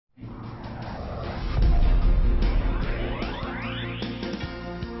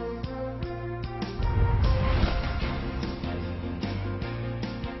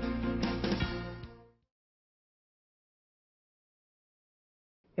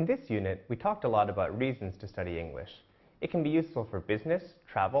In this unit, we talked a lot about reasons to study English. It can be useful for business,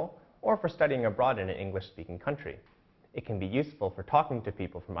 travel, or for studying abroad in an English-speaking country. It can be useful for talking to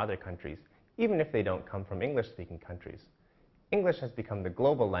people from other countries, even if they don't come from English-speaking countries. English has become the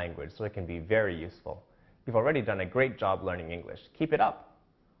global language, so it can be very useful. You've already done a great job learning English. Keep it up!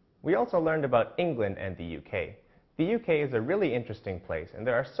 We also learned about England and the UK. The UK is a really interesting place, and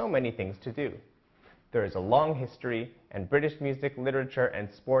there are so many things to do. There is a long history, and British music, literature, and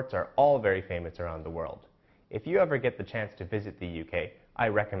sports are all very famous around the world. If you ever get the chance to visit the UK, I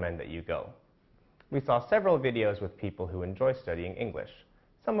recommend that you go. We saw several videos with people who enjoy studying English.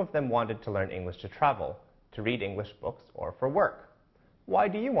 Some of them wanted to learn English to travel, to read English books, or for work. Why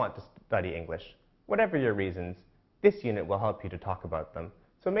do you want to study English? Whatever your reasons, this unit will help you to talk about them,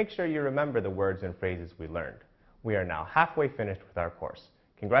 so make sure you remember the words and phrases we learned. We are now halfway finished with our course.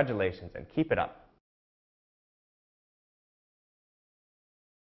 Congratulations and keep it up!